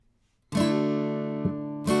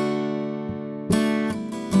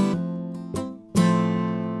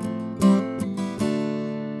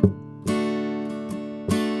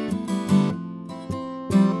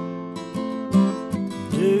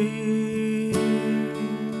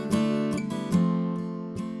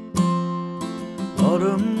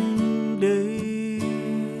autumn day.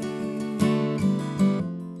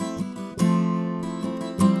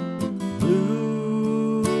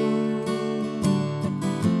 Blue,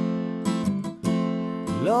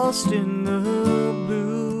 lost in the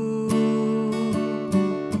blue.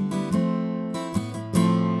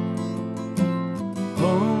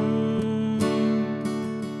 Home,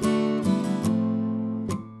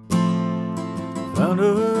 found a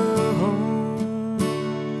home.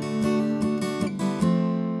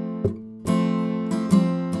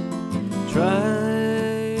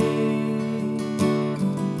 Tried,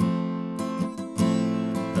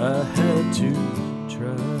 I had to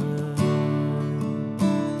try.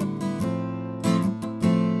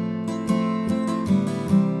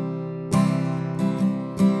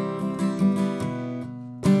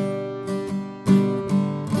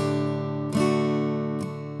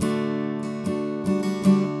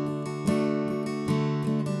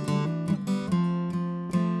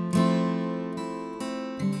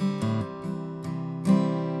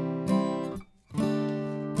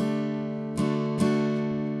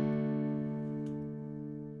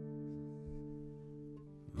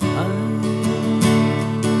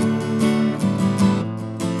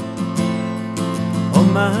 On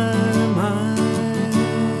my mind,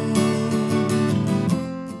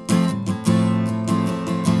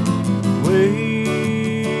 wait,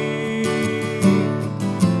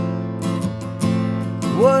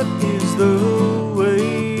 what is the way?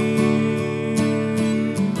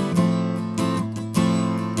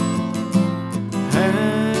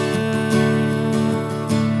 Hand,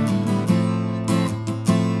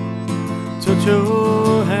 touch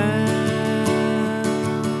your hand.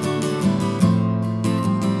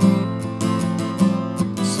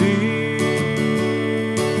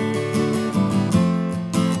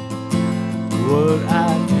 What I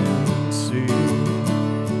can see.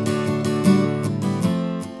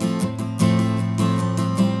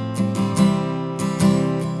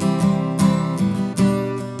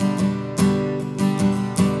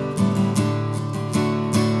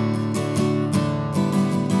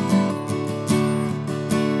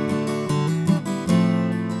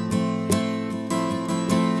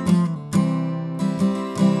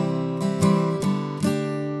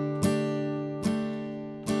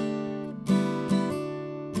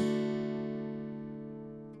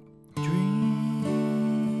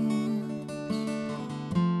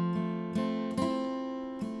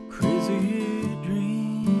 Crazy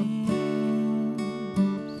dreams,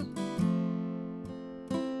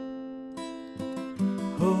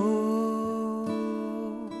 oh,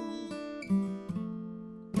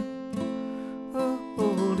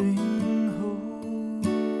 holding hope.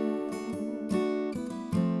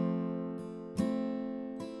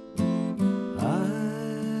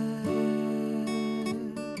 Eyes,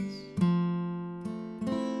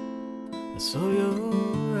 I saw your